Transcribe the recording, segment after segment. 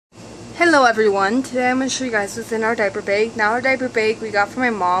Hello everyone, today I'm going to show you guys what's in our diaper bag. Now our diaper bag we got from my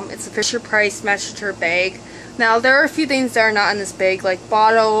mom. It's a Fisher Price messenger bag. Now there are a few things that are not in this bag, like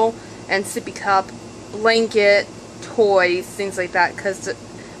bottle and sippy cup, blanket, toys, things like that, because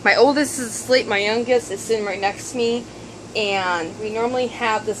my oldest is asleep, my youngest is sitting right next to me, and we normally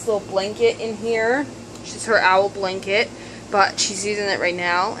have this little blanket in here. She's her owl blanket, but she's using it right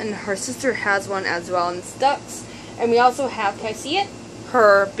now, and her sister has one as well, and it's ducks. And we also have, can I see it?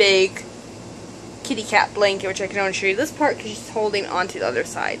 Her big kitty cat blanket, which I can only show you this part because she's holding onto the other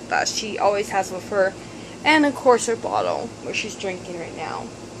side, that she always has with her, and of course her bottle where she's drinking right now,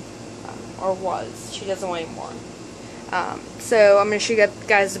 or was. She doesn't want anymore. So I'm going to show you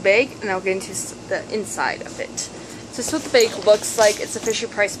guys the bag, and I'll get into the inside of it. So this is what the bag looks like. It's a Fisher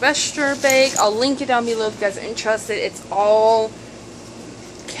Price messenger bag. I'll link it down below if you guys are interested. It's all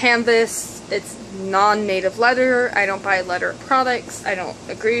canvas. It's non-native leather. I don't buy leather products. I don't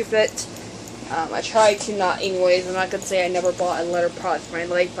agree with it. I try to not anyways. I'm not going to say I never bought a leather product in my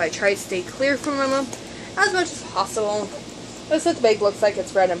life, but I try to stay clear from them as much as possible. This is what the bag looks like.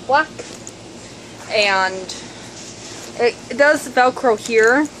 It's red and black. And it does Velcro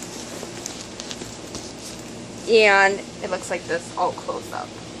here. And it looks like this all closed up.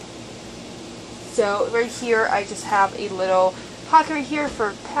 So right here I just have a little pocket right here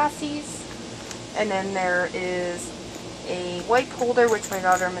for passies. And then there is a wipe holder, which my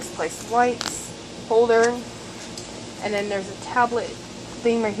daughter misplaced wipes holder. And then there's a tablet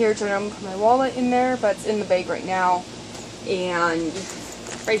thing right here, which I'm going to put my wallet in there, but it's in the bag right now. And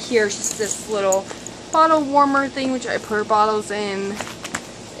right here is just this little bottle warmer thing, which I put her bottles in.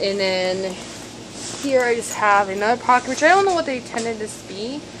 And then here I just have another pocket, which I don't know what they intended this to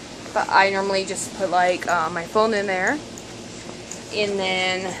be, but I normally just put like my phone in there. And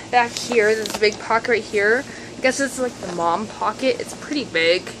then back here, there's a big pocket right here. I guess it's like the mom pocket. It's pretty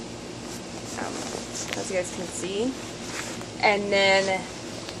big, as you guys can see. And then it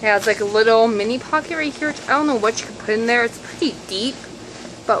has like a little mini pocket right here, which I don't know what you could put in there. It's pretty deep,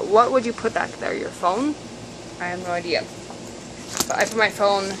 but what would you put back there? Your phone? I have no idea. But I put my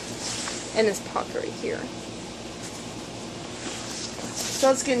phone in this pocket right here. So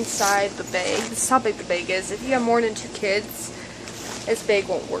let's get inside the bag. This is how big the bag is. If you have more than 2 kids, this bag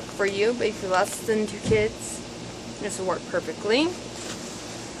won't work for you, but if you're less than 2 kids, this will work perfectly.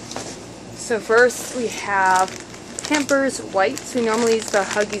 So first we have Pampers wipes. We normally use the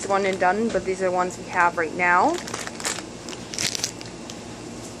Huggies one and done, but these are the ones we have right now.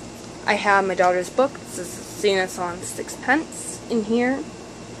 I have my daughter's book. This is seeing us on 6pence in here.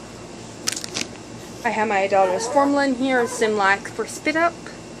 I have my daughter's formula in here, Simlac for Spit Up.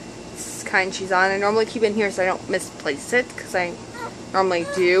 This is the kind she's on. I normally keep it in here so I don't misplace it, because I normally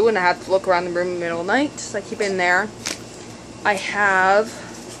do, and I have to look around the room in the middle of the night, so I keep it in there. I have...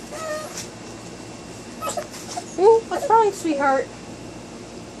 Ooh, what's wrong, sweetheart?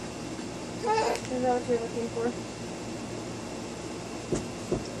 Is that what you're looking for?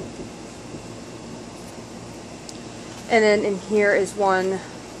 And then in here is 1,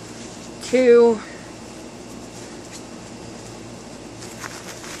 2,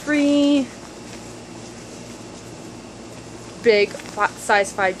 3 big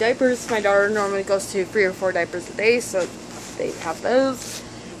size 5 diapers. My daughter normally goes to 3 or 4 diapers a day, so they have those.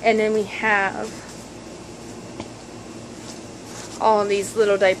 And then we have all of these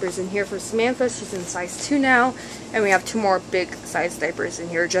little diapers in here for Samantha. She's in size 2 now. And we have 2 more big size diapers in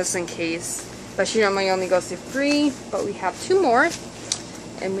here just in case. But she normally only goes to 3, but we have 2 more.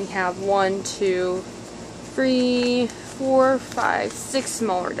 And we have 1, 2, 3, 4, 5, 6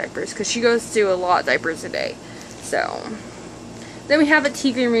 smaller diapers, because she goes through a lot of diapers a day. So then we have a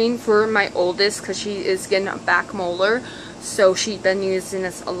TV ring for my oldest, because she is getting a back molar, so she's been using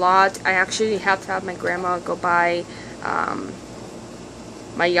this a lot. I actually have to have my grandma go buy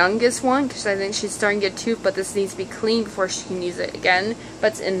my youngest one, because I think she's starting to get a tooth, but this needs to be cleaned before she can use it again,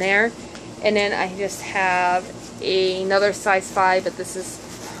 but it's in there. And then I just have another size 5, but this is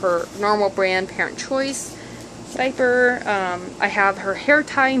her normal brand, Parent Choice diaper. I have her hair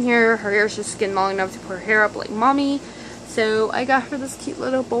tie in here. Her hair is just getting long enough to put her hair up like mommy. So I got her this cute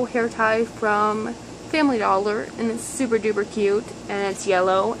little bow hair tie from Family Dollar, and it's super duper cute, and it's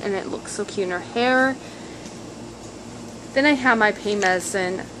yellow, and it looks so cute in her hair. Then I have my pain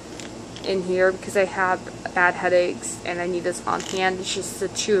medicine in here because I have bad headaches and I need this on hand. It's just a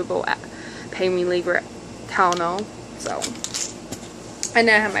chewable pain reliever Tylenol. So, and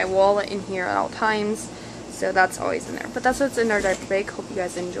then I have my wallet in here at all times, so that's always in there. But that's what's in our diaper bag. Hope you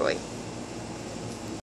guys enjoy.